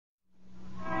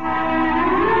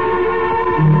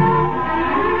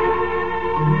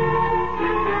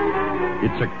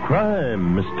It's a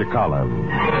crime, Mr. Collins.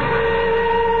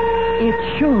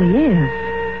 It surely is.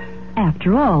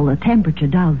 After all, the temperature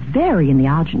does vary in the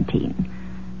Argentine.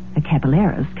 A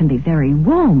caballeros can be very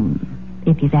warm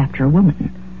if he's after a woman,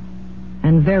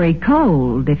 and very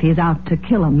cold if he's out to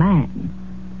kill a man.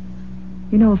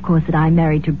 You know, of course, that I'm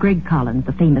married to Greg Collins,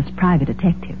 the famous private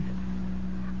detective.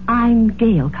 I'm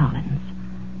Gail Collins,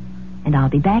 and I'll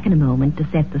be back in a moment to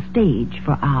set the stage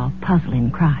for our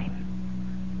puzzling crime.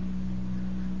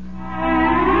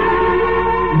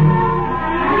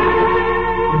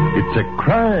 It's a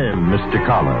crime, Mr.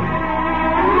 Collins.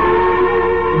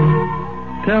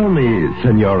 Tell me,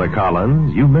 Senora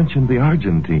Collins, you mentioned the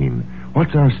Argentine.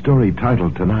 What's our story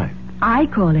title tonight? I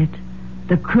call it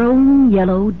The Chrome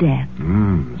Yellow Death.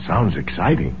 Sounds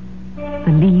exciting.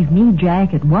 Believe me,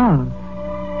 Jack, it was.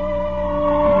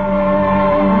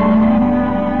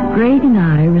 Greg and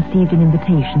I received an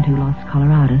invitation to Los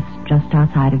Colorados, just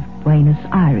outside of Buenos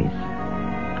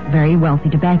Aires. Very wealthy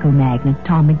tobacco magnate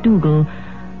Tom McDougal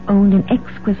owned an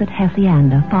exquisite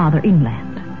hacienda farther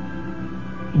inland,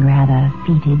 in a rather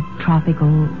fetid,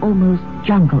 tropical, almost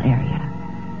jungle area.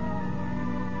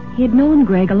 He had known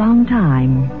Greg a long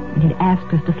time and had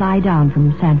asked us to fly down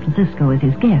from San Francisco as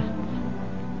his guests,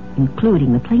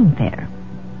 including the plane fare.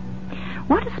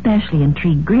 What especially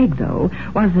intrigued Greg, though,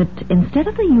 was that instead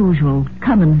of the usual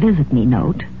come and visit me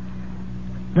note,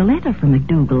 the letter from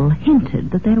McDougal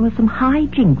hinted that there was some high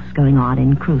jinks going on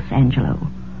in Cruz Angelo.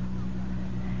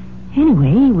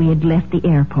 Anyway, we had left the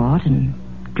airport and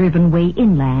driven way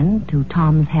inland to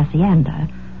Tom's hacienda,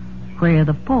 where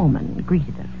the foreman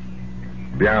greeted us.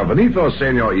 Bienvenido,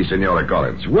 Senor y Senora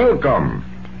Collins. Welcome.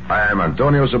 I am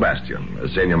Antonio Sebastian,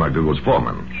 Senor McDougal's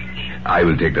foreman. I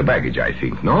will take the baggage, I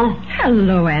think, no?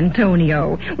 Hello,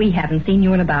 Antonio. We haven't seen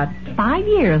you in about 5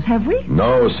 years, have we?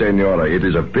 No, Senora, it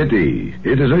is a pity.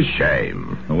 It is a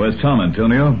shame. Well, where's Tom,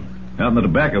 Antonio? Out in the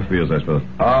tobacco fields, I suppose.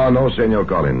 No, Senor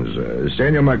Collins.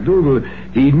 Senor McDougal,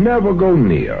 he never go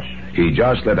near. He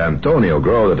just let Antonio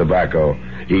grow the tobacco.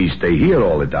 He stay here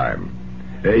all the time.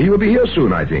 He will be here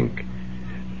soon, I think.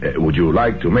 Would you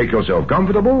like to make yourself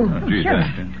comfortable? Sure.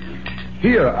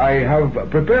 Here, I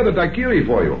have prepared a daiquiri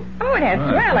for you. Oh, that's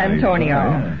well,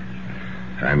 Antonio.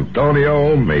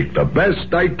 Antonio, make the best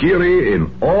daiquiri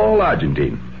in all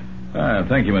Argentine.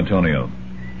 Thank you, Antonio.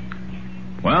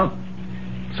 Well,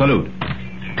 salud.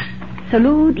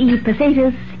 Salud y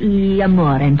pesetas y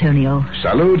amor, Antonio.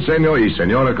 Salud, Senor y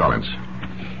Senora Collins.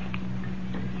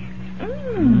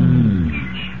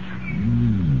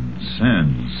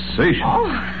 Sensation. Oh,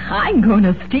 I'm going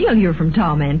to steal you from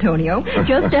Tom, Antonio,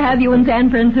 just to have you in San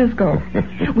Francisco.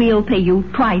 We'll pay you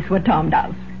twice what Tom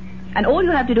does. And all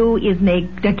you have to do is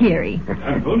make daiquiri.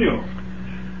 Antonio.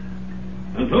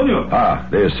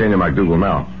 There's Senor McDougal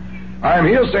now. I am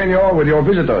here, Senor, with your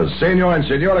visitors, Senor and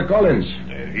Senora Collins.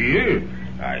 Here?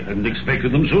 I hadn't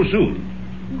expected them so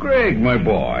soon. Greg, my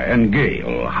boy, and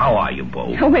Gail, how are you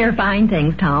both? We're fine,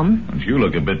 thanks, Tom. Don't you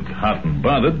look a bit hot and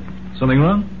bothered? Something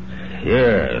wrong?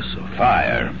 Yes, a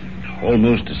fire.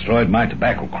 Almost destroyed my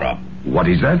tobacco crop. What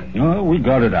is that? Oh, we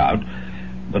got it out,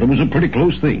 but it was a pretty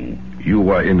close thing. You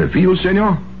were in the field,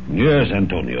 Senor? Yes,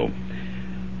 Antonio.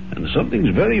 And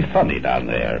something's very funny down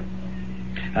there.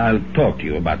 I'll talk to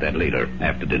you about that later,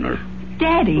 after dinner.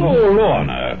 Daddy. Oh,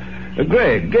 Lorna.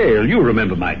 Greg, Gail, you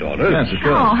remember my daughter. Yes, of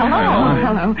course. Oh,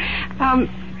 hello.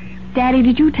 Daddy,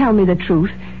 did you tell me the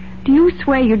truth? Do you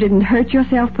swear you didn't hurt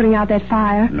yourself putting out that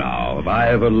fire? No, have I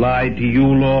ever lied to you,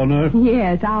 Lorna?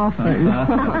 Yes, often.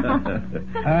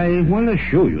 I want to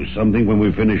show you something when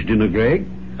we finish dinner, Greg.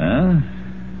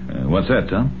 What's that,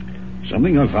 Tom?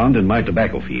 Something I found in my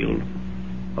tobacco field.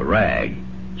 A rag,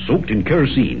 soaked in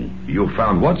kerosene. You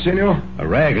found what, Senor? A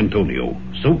rag, Antonio,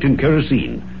 soaked in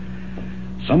kerosene.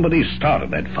 Somebody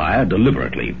started that fire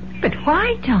deliberately. But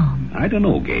why, Tom? I don't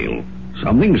know, Gail.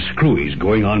 Something screwy's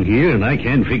going on here, and I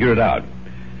can't figure it out.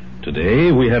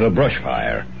 Today, we had a brush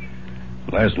fire.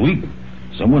 Last week,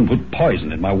 someone put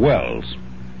poison in my wells.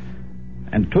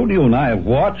 Antonio and I have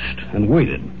watched and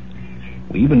waited.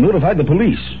 We even notified the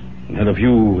police and had a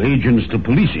few agents de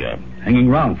policia hanging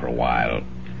around for a while.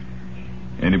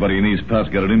 Anybody in these parts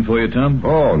got it in for you, Tom?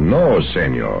 Oh, no,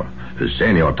 Senor.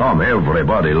 Senor Tom,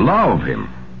 everybody love him.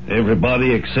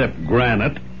 Everybody except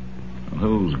Granite.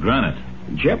 Who's Granite?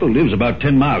 Chap who lives about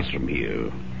 10 miles from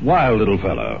here. Wild little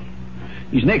fellow.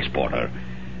 He's an exporter.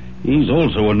 He's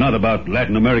also a nut about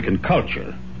Latin American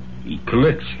culture. He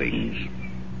collects things.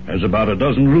 Has about a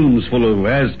dozen rooms full of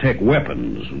Aztec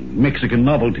weapons, Mexican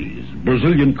novelties,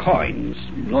 Brazilian coins,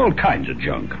 all kinds of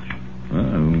junk.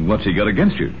 What's he got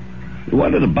against you? He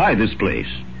wanted to buy this place.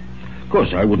 Of course,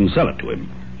 I wouldn't sell it to him.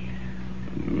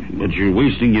 But you're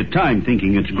wasting your time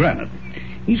thinking it's Granite.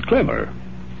 He's clever.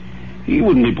 He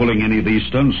wouldn't be pulling any of these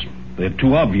stunts. They're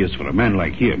too obvious for a man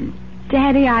like him.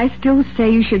 Daddy, I still say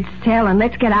you should sell and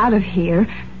let's get out of here.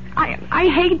 I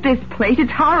hate this place.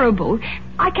 It's horrible.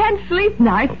 I can't sleep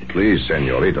nights. Oh, please,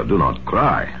 senorita, do not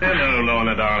cry. Hello,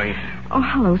 Lorna, darling. Oh,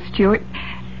 hello, Stuart.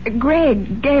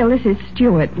 Greg, Gail, this is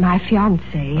Stuart, my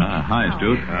fiancé. Hi,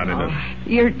 Stuart. How do you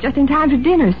do? You're just in time for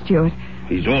dinner, Stuart.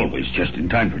 He's always just in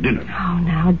time for dinner. Oh,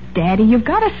 now, Daddy, you've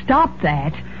got to stop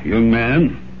that. Young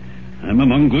man, I'm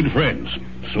among good friends,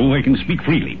 so I can speak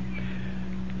freely.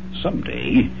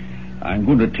 Someday, I'm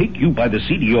going to take you by the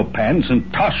seat of your pants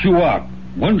and toss you out,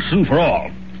 once and for all.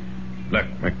 Look,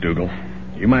 McDougal,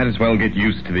 you might as well get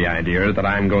used to the idea that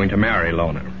I'm going to marry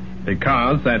Lorna.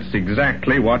 Because that's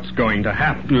exactly what's going to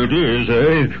happen. It is,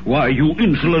 eh? Why, you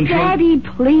insolent... Daddy,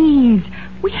 please.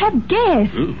 We have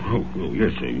guests.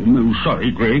 Yes, I'm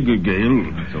sorry, Greg, Gail.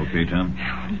 It's okay, Tom.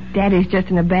 Daddy's just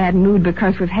in a bad mood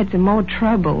because we've had some more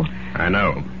trouble. I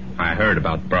know. I heard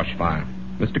about the brush fire.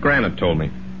 Mr. Granite told me.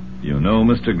 You know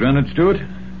Mr. Granite, Stuart?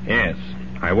 Yes,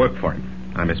 I work for him.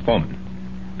 I'm his foreman.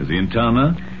 Is he in town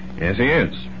now? Yes, he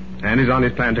is. And he's on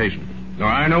his plantation. Oh,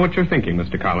 I know what you're thinking,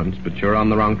 Mr. Collins, but you're on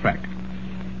the wrong track.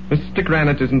 Mr.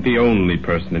 Granite isn't the only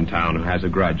person in town who has a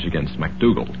grudge against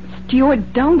McDougal.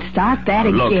 Stuart, don't start that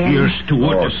again. Look here,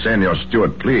 Stuart. Oh, Senor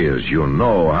Stuart, please. You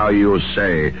know how you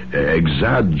say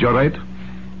exaggerate?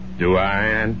 Do I,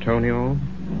 Antonio?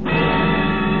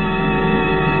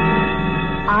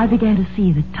 I began to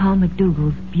see that Tom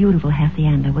McDougal's beautiful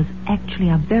hacienda was actually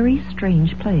a very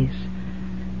strange place.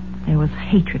 There was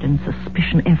hatred and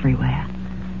suspicion everywhere.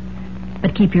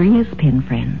 But keep your ears pinned,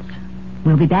 friends.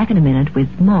 We'll be back in a minute with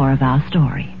more of our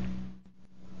story.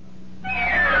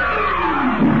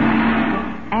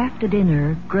 After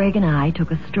dinner, Greg and I took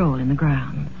a stroll in the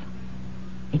grounds.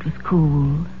 It was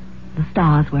cool, the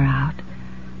stars were out,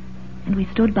 and we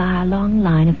stood by a long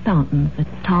line of fountains that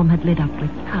Tom had lit up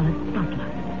with colored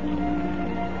spotlights.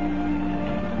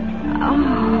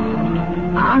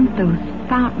 Oh, aren't those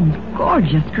fountains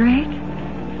gorgeous, Greg?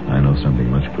 I know something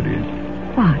much prettier.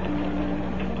 What?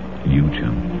 You,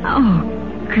 chum. Oh,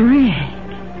 Greg.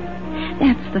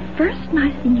 That's the first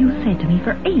nice thing you said to me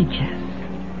for ages.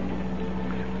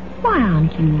 Why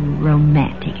aren't you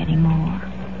romantic anymore?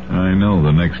 I know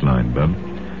the next line, Bub.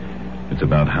 It's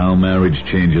about how marriage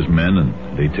changes men and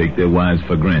they take their wives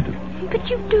for granted. But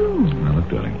you do. Now, look,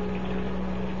 darling.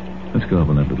 Let's go up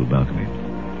on that little balcony.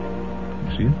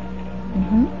 You see it?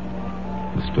 Mm-hmm.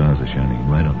 The stars are shining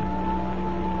right on me.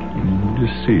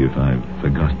 Just see if I've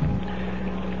forgotten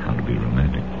how to be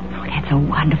romantic. Oh, that's a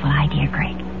wonderful idea,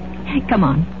 Greg. Come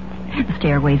on. The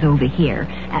stairway's over here.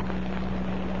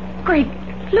 Greg,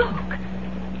 look.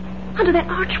 Under that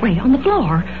archway on the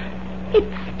floor.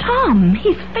 It's Tom.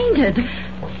 He's fainted.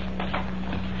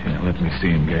 Yeah, let me see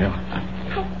him, Gail.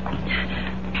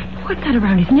 What's that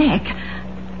around his neck?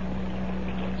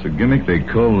 It's a gimmick they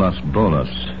call Las Bolas.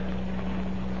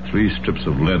 3 strips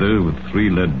of leather with 3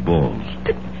 lead balls.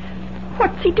 But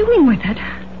what's he doing with it?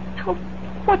 Oh,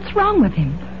 what's wrong with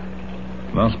him?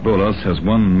 Las Bolas has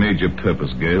one major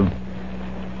purpose, Gail.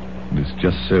 And it's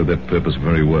just served that purpose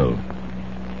very well.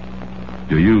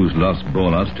 To use Las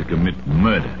Bolas to commit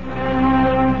murder.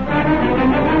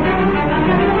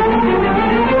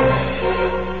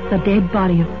 The dead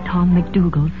body of Tom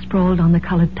McDougal, sprawled on the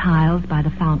colored tiles by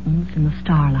the fountains in the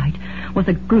starlight, was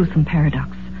a gruesome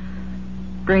paradox.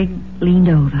 Greg leaned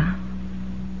over,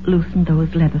 loosened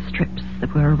those leather strips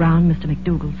that were around Mr.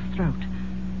 McDougal's throat.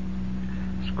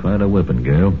 It's quite a weapon,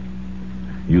 Gail.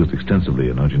 Used extensively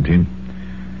in Argentina.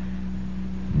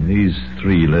 These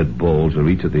 3 lead balls are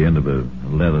each at the end of a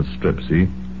leather strip, see?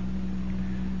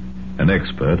 An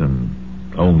expert, and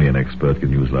only an expert,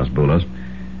 can use Las Bolas.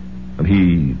 And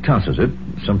he tosses it,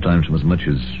 sometimes from as much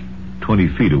as 20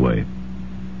 feet away.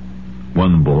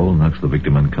 One ball knocks the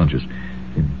victim unconscious.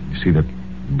 You see that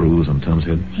bruise on Tom's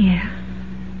head? Yeah.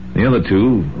 The other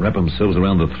 2 wrap themselves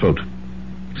around the throat,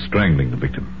 strangling the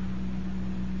victim.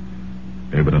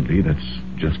 Evidently, that's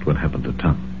just what happened to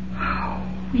Tom.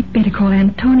 We'd better call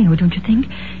Antonio, don't you think?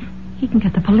 He can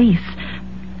get the police.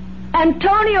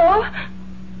 Antonio!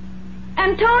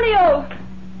 Antonio!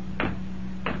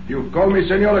 You call me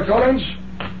Senora Collins?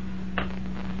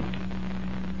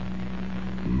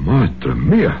 Madre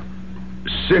mia.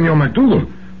 Senor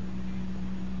McDougal.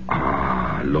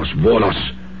 Ah, Los Bolas.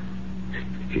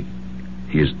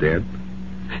 He is dead?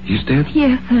 He's dead?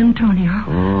 Yes, Antonio.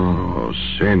 Oh,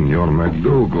 Senor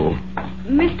McDougal.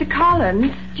 Mr.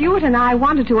 Collins, Stuart and I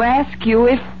wanted to ask you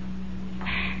if...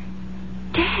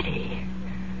 Daddy.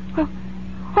 Well,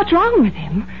 what's wrong with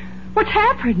him? What's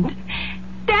happened?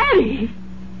 Daddy!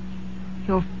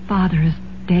 Your father is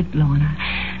dead, Lorna.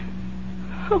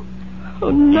 Oh,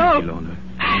 no. Easy, Lorna.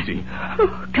 Easy.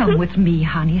 Come with me,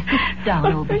 honey. Sit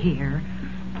down over here.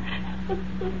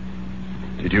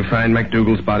 Did you find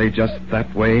MacDougall's body just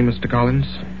that way, Mr. Collins?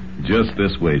 Just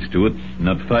this way, Stuart.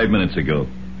 Not 5 minutes ago.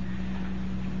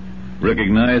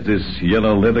 Recognize this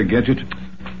yellow leather gadget?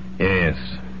 Yes.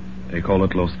 They call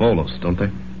it Los Volos, don't they?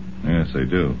 Yes, they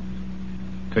do.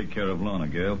 Take care of Lorna,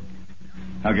 Gail.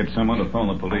 I'll get someone to phone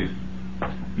the police.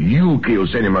 You kill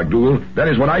Senor MacDougall. That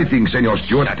is what I think, Senor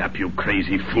Stewart. Shut up, you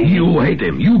crazy fool. You hate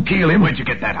him. You kill him. Where'd you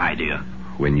get that idea?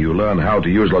 When you learn how to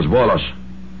use Los Volos.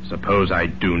 Suppose I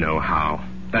do know how.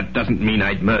 That doesn't mean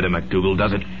I'd murder MacDougall,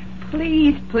 does it?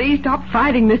 Please stop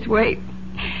fighting this way.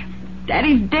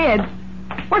 Daddy's dead.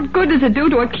 What good does it do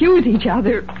to accuse each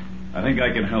other? I think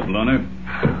I can help, Lorna.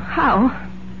 How?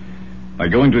 By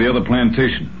going to the other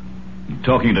plantation and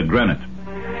talking to Granite.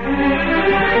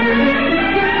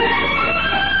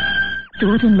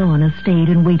 Stuart and Lorna stayed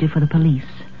and waited for the police.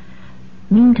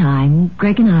 Meantime,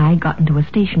 Greg and I got into a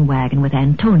station wagon with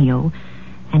Antonio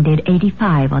and did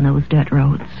 85 on those dirt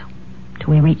roads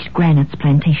till we reached Granite's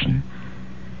plantation.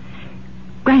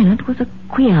 Granite was a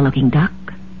queer-looking duck,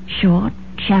 short,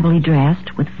 shabbily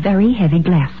dressed, with very heavy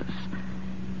glasses.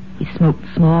 He smoked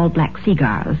small black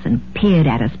cigars and peered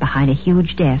at us behind a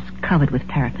huge desk covered with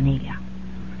paraphernalia.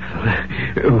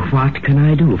 What can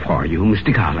I do for you,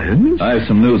 Mr. Collins? I have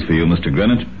some news for you, Mr.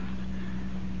 Granite.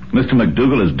 Mr.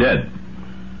 MacDougall is dead.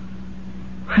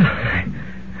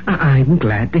 I'm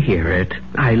glad to hear it.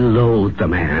 I loathe the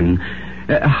man.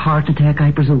 A heart attack,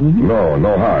 I presume?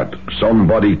 No heart.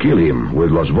 Somebody kill him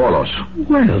with Los Volos.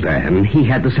 Well, then, he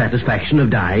had the satisfaction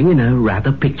of dying in a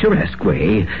rather picturesque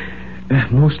way.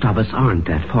 Most of us aren't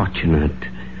that fortunate.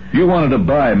 You wanted to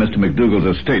buy Mr.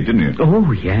 MacDougall's estate, didn't you?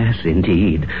 Oh, yes,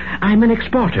 indeed. I'm an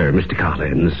exporter, Mr.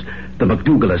 Collins. The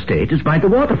MacDougall estate is by the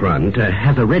waterfront,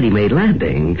 has a ready-made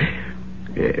landing.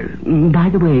 By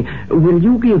the way, will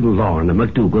you give Lorna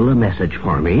MacDougall a message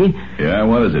for me? Yeah,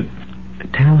 what is it?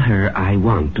 Tell her I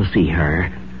want to see her.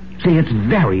 Say it's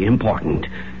very important.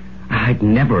 I'd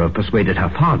never have persuaded her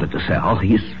father to sell.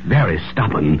 He's very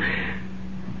stubborn.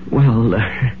 Well,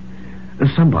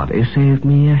 somebody saved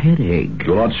me a headache.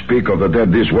 Do not speak of the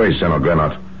dead this way, Senor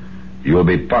Granite. You will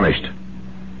be punished.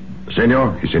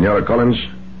 Senora Collins,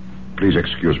 please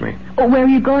excuse me. Oh, where are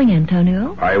you going,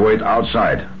 Antonio? I wait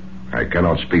outside. I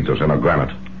cannot speak to Senor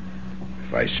Granite.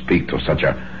 If I speak to such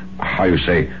a,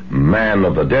 man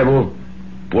of the devil,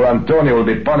 poor Antonio will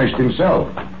be punished himself.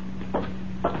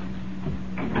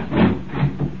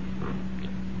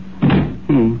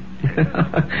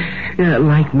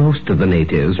 Like most of the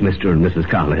natives, Mr. and Mrs.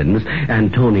 Collins,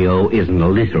 Antonio is an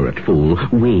illiterate fool,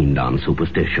 weaned on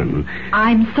superstition.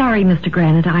 I'm sorry, Mr.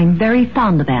 Granite. I'm very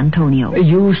fond of Antonio.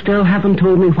 You still haven't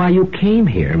told me why you came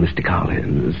here, Mr.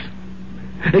 Collins.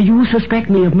 You suspect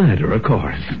me of murder, of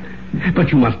course.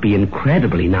 But you must be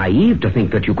incredibly naive to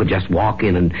think that you could just walk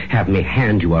in and have me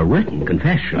hand you a written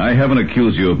confession. I haven't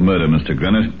accused you of murder, Mr.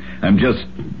 Granite. I'm just,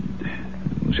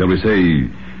 shall we say,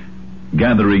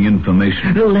 gathering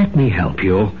information. Let me help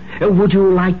you. Would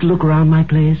you like to look around my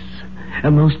place?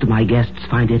 Most of my guests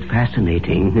find it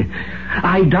fascinating.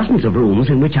 I've dozens of rooms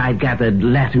in which I've gathered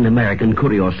Latin American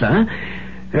curiosa,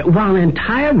 while an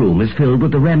entire room is filled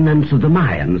with the remnants of the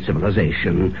Mayan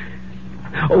civilization.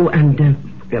 Oh,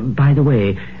 and by the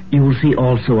way, you'll see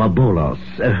also a bolos,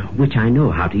 which I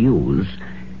know how to use.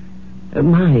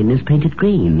 Mine is painted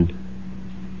green.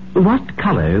 What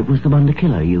color was the one the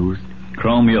killer used?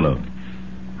 Chrome yellow.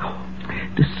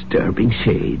 Disturbing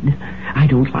shade. I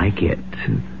don't like it.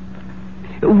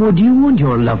 Would you and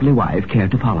your lovely wife care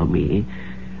to follow me?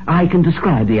 I can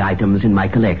describe the items in my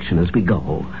collection as we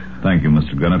go. Thank you,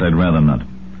 Mr. Granite. I'd rather not.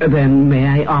 Then may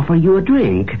I offer you a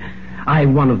drink? I've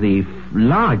one of the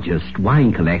largest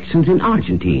wine collections in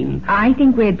Argentine. I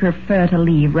think we'd prefer to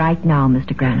leave right now,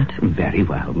 Mr. Granite. Very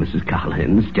well, Mrs.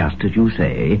 Collins, just as you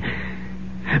say.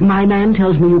 My man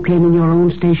tells me you came in your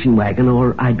own station wagon,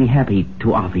 or I'd be happy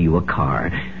to offer you a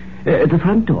car. The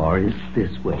front door is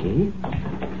this way.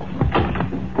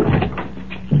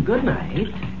 Good night.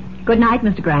 Good night,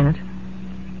 Mr. Granite.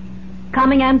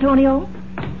 Coming, Antonio?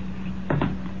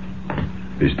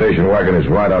 The station wagon is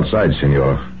right outside,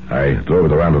 senor. I drove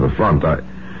it around to the front.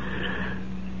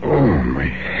 Oh, my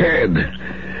head.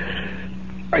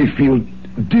 I feel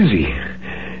dizzy.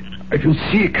 I feel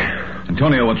sick.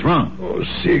 Antonio, what's wrong? Oh,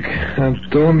 sick.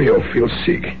 Antonio feels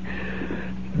sick.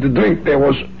 The drink, there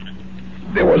was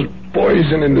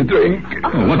poison in the drink.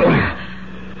 Oh, what drink?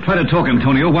 Try to talk,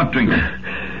 Antonio. What drink?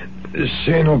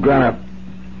 Senor Granite,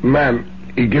 man,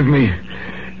 he give me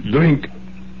drink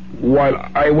while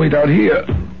I wait out here.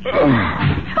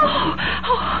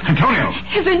 Antonio!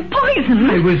 He's been poisoned.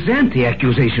 I resent the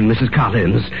accusation, Mrs.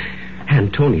 Collins.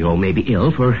 Antonio may be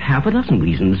ill for half a dozen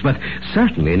reasons, but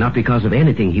certainly not because of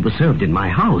anything he was served in my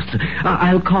house.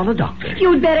 I'll call a doctor.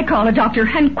 You'd better call a doctor,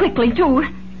 and quickly, too.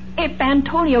 If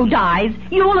Antonio dies,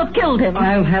 you'll have killed him.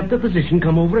 I'll have the physician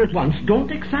come over at once. Don't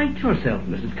excite yourself,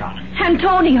 Mrs. Collins.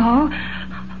 Antonio!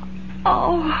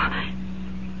 Oh,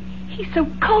 he's so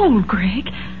cold, Greg.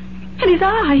 And his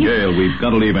eyes. Gail, we've got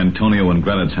to leave Antonio in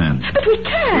Granite's hands. But we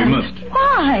can't. We must.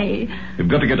 Why? We've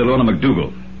got to get to Lorna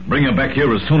McDougal. Bring her back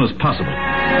here as soon as possible.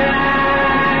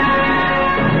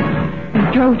 We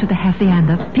drove to the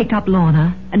hacienda, picked up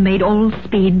Lorna, and made all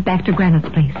speed back to Granite's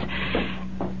place.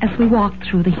 As we walked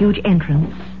through the huge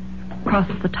entrance,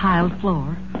 crossed the tiled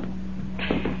floor.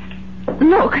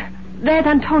 Look, there's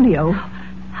Antonio.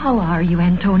 How are you,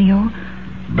 Antonio?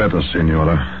 Better,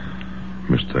 Senora.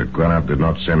 Mr. Granite did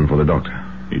not send for the doctor.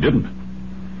 He didn't?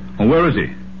 Well, where is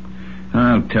he?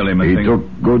 I'll tell him a He thing. took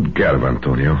good care of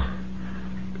Antonio.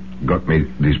 Got me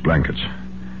these blankets.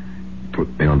 Put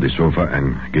me on the sofa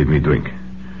and gave me drink.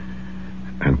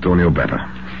 Antonio better.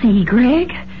 See,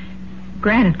 Greg?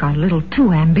 Granite got a little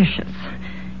too ambitious.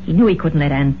 He knew he couldn't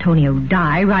let Antonio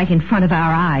die right in front of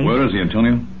our eyes. Where is he,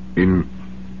 Antonio? In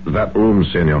that room,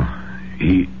 senor.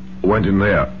 He went in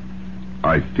there.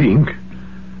 I think.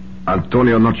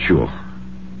 Antonio not sure.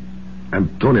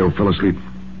 Antonio fell asleep.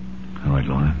 All right,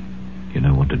 Lorna. You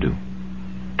know what to do.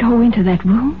 Go into that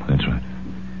room? That's right.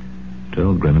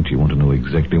 Tell Granite you want to know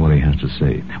exactly what he has to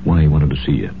say, why he wanted to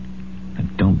see you.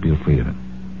 And don't be afraid of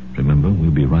him. Remember,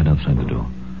 we'll be right outside the door.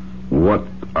 What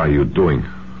are you doing?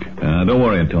 Don't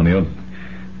worry, Antonio.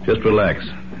 Just relax.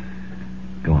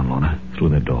 Go on, Lorna. Through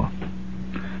that door.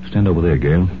 Stand over there,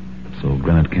 Gail, so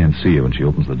Granite can't see you when she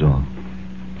opens the door.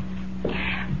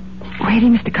 Ready,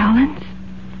 Mr. Collins?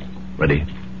 Ready?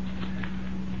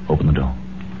 Open the door.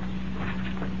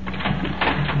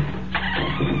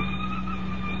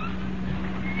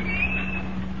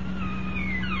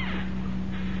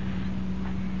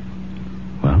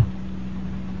 Well?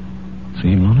 See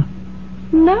him, Lorna?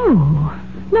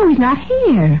 No, he's not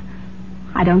here.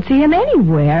 I don't see him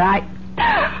anywhere.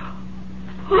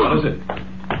 What is it?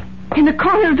 In the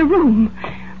corner of the room.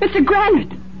 Mr.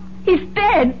 Granite. He's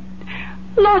dead.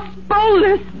 Los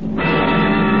Bolas.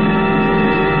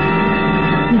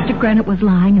 Mr. Granite was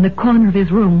lying in the corner of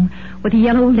his room with a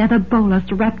yellow leather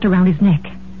bolus wrapped around his neck.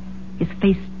 His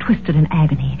face twisted in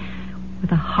agony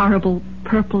with a horrible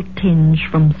purple tinge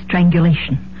from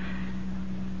strangulation.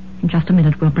 In just a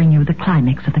minute, we'll bring you the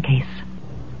climax of the case.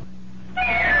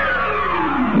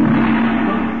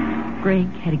 Greg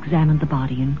had examined the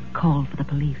body and called for the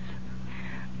police.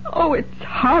 Oh, it's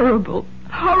horrible.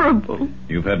 Horrible.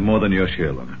 You've had more than your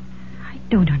share, Lorna. I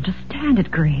don't understand it,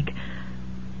 Greg.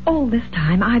 All this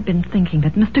time, I've been thinking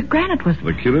that Mr. Granite was...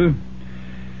 The killer?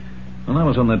 Well, I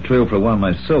was on that trail for a while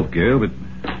myself, Gail, but...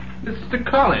 Mr.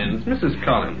 Collins, Mrs.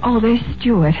 Collins. Oh, there's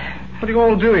Stuart. What are you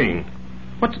all doing?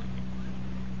 What?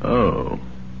 Oh.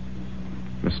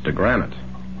 Mr. Granite.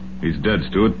 He's dead,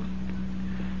 Stuart.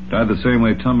 Died the same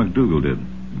way Tom McDougal did.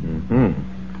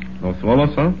 Mm-hmm. Los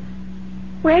Bolas, huh?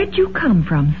 Where'd you come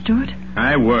from, Stuart?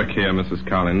 I work here, Mrs.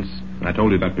 Collins. I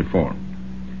told you that before.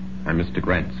 I'm Mr.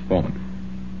 Grant's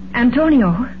foreman.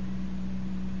 Antonio,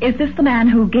 is this the man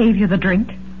who gave you the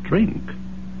drink? Drink?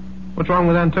 What's wrong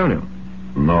with Antonio?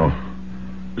 No.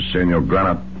 Senor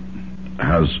Granite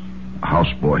has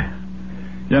houseboy.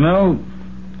 You know,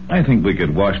 I think we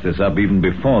could wash this up even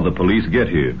before the police get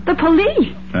here. The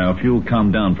police? Now, if you'll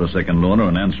calm down for a second, Lorna,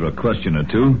 and answer a question or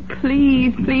two.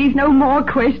 Please, no more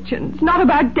questions. Not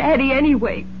about Daddy,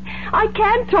 anyway. I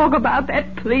can't talk about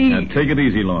that, please. Now, take it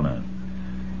easy, Lorna.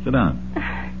 Sit down.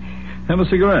 Have a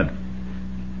cigarette.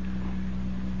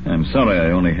 I'm sorry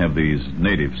I only have these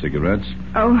native cigarettes.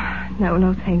 Oh,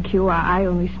 no, thank you. I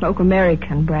only smoke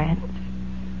American brands.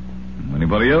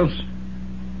 Anybody else?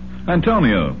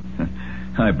 Antonio.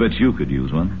 I bet you could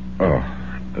use one. Oh,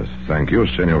 thank you,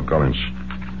 Senor Collins.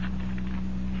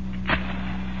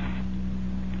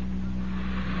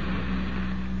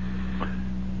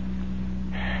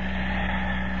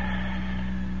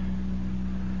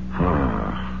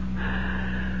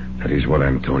 That is what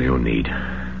Antonio need.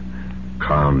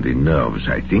 Calm the nerves,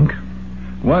 I think.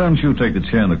 Why don't you take the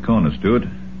chair in the corner, Stuart?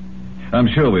 I'm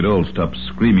sure we'd all stop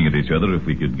screaming at each other if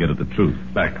we could get at the truth.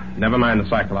 Back. Never mind the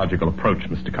psychological approach,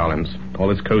 Mr. Collins. All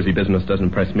this cozy business doesn't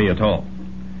impress me at all.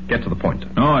 Get to the point.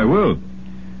 Oh, I will.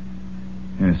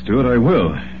 Yes, Stuart, I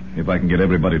will. If I can get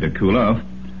everybody to cool off.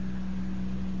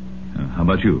 How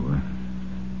about you?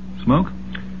 Smoke?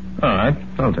 All right.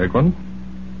 I'll take one.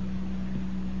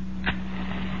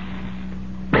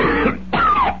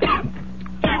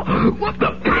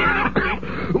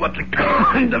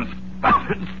 kind of stuff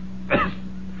is this?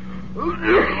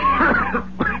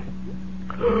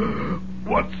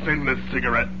 What's in this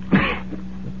cigarette?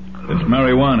 It's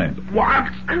marijuana.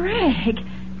 What? Greg,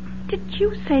 did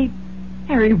you say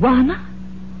marijuana?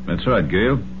 That's right,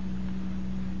 Gail.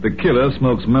 The killer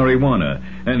smokes marijuana,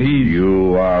 and he...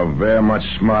 You are very much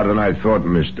smarter than I thought,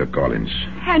 Mr. Collins.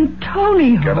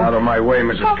 Antonio. Get out of my way,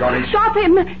 Mrs. Collins. Stop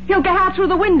him. He'll get out through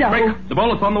the window. Quick, the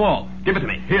bullet's on the wall. Give it to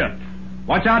me. Here.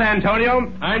 Watch out,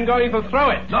 Antonio. I'm going to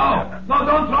throw it. No,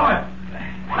 don't throw it.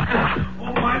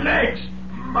 Oh, my legs.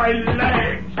 My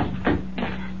legs.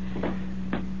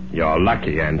 You're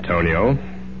lucky, Antonio.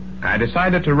 I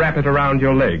decided to wrap it around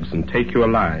your legs and take you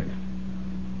alive.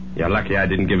 You're lucky I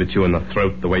didn't give it you in the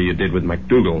throat the way you did with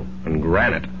MacDougal and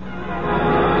Granite.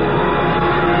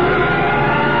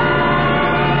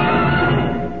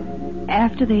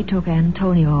 After they took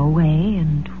Antonio away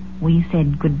and we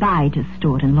said goodbye to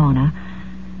Stuart and Lorna,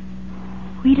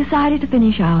 we decided to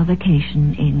finish our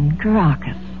vacation in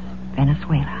Caracas,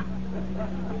 Venezuela.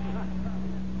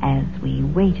 As we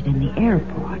waited in the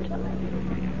airport...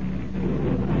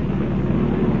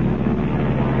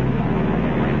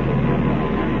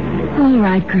 All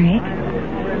right, Craig.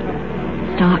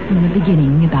 Start from the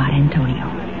beginning about Antonio.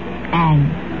 And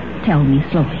tell me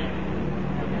slowly.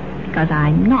 Because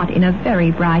I'm not in a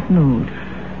very bright mood.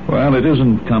 Well, it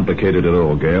isn't complicated at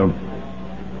all, Gail.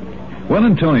 When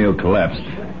Antonio collapsed,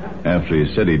 after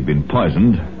he said he'd been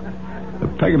poisoned, a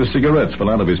packet of cigarettes fell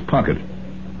out of his pocket.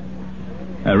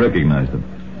 I recognized them.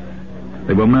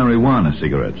 They were marijuana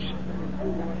cigarettes.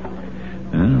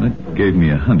 That gave me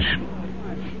a hunch.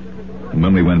 And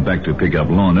when we went back to pick up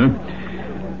Lorna,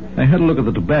 I had a look at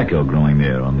the tobacco growing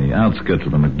there on the outskirts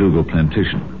of the MacDougal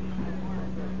plantation.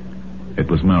 It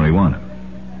was marijuana.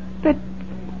 But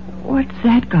what's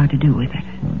that got to do with it?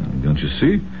 Don't you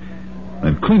see?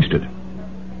 I've clinched it.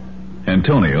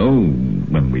 Antonio,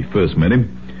 when we first met him,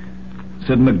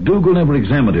 said MacDougal never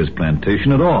examined his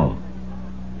plantation at all.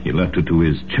 He left it to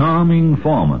his charming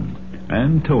foreman,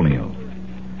 Antonio.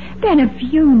 Then if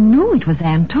you knew it was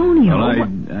Antonio...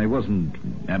 Well, I wasn't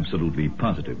absolutely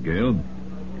positive, Gail.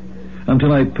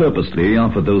 Until I purposely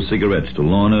offered those cigarettes to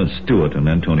Lorna, Stuart, and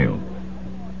Antonio.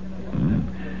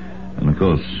 And, of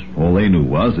course, all they knew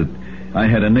was that I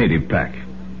had a native pack.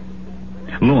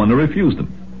 Lorna refused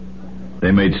them.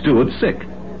 They made Stuart sick.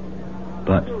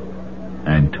 But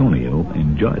Antonio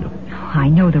enjoyed them. I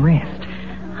know the rest.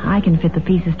 I can fit the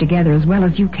pieces together as well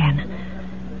as you can.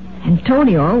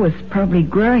 Antonio was probably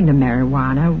growing the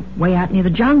marijuana way out near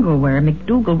the jungle where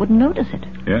MacDougal wouldn't notice it.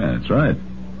 Yeah, that's right.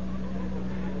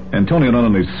 Antonio not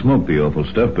only smoked the awful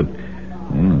stuff, but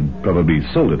probably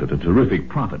sold it at a terrific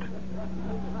profit.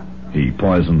 He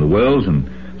poisoned the wells and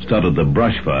started the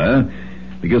brush fire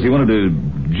because he wanted to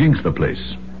jinx the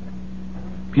place.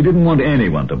 He didn't want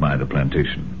anyone to buy the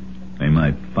plantation. They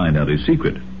might find out his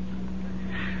secret.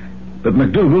 But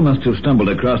MacDougal must have stumbled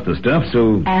across the stuff,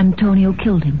 so... Antonio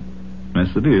killed him.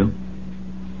 That's the deal.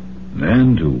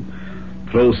 And to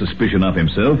throw suspicion off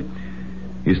himself,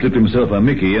 he slipped himself a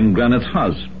Mickey in Granite's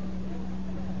house.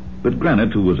 But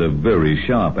Granite, who was a very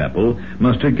sharp apple,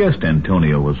 must have guessed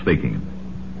Antonio was faking him.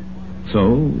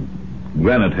 So,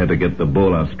 Granite had to get the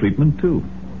bolas treatment, too.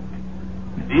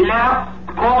 Left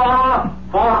call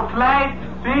for flight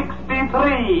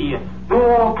 63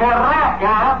 to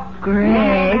Caracas.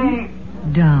 Greg,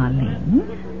 darling,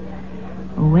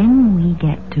 when we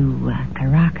get to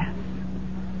Caracas,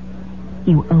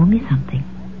 you owe me something.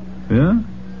 Yeah?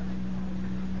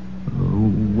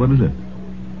 What is it?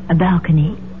 A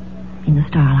balcony in the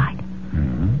starlight.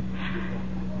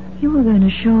 You were going to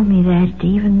show me that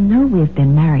even though we've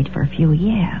been married for a few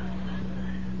years,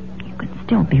 you could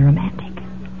still be romantic.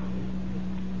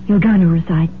 You're going to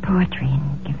recite poetry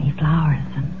and give me flowers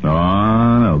and...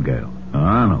 Oh, no, Gail.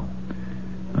 Oh, no.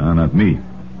 Oh, not me.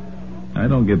 I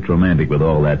don't get romantic with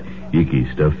all that icky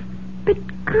stuff. But,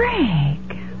 Greg,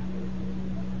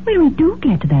 when we do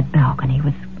get to that balcony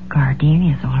with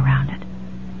gardenias all around it,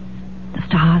 the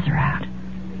stars are out,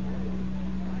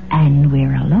 and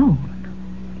we're alone,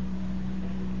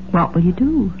 what will you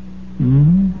do?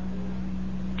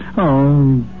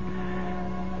 Oh,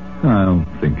 I'll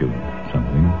think of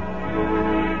something.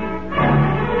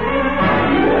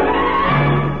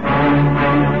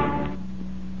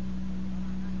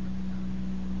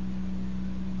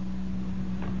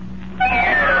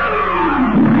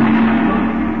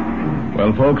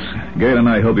 Well, folks, Gail and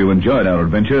I hope you enjoyed our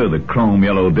adventure, The Chrome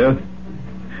Yellow Death.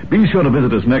 Be sure to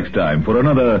visit us next time for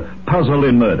another Puzzle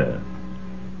in Murder.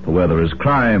 For where there is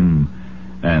crime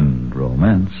and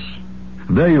romance,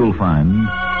 there you'll find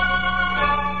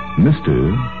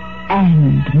Mr.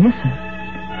 And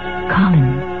Mrs.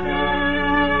 Collins.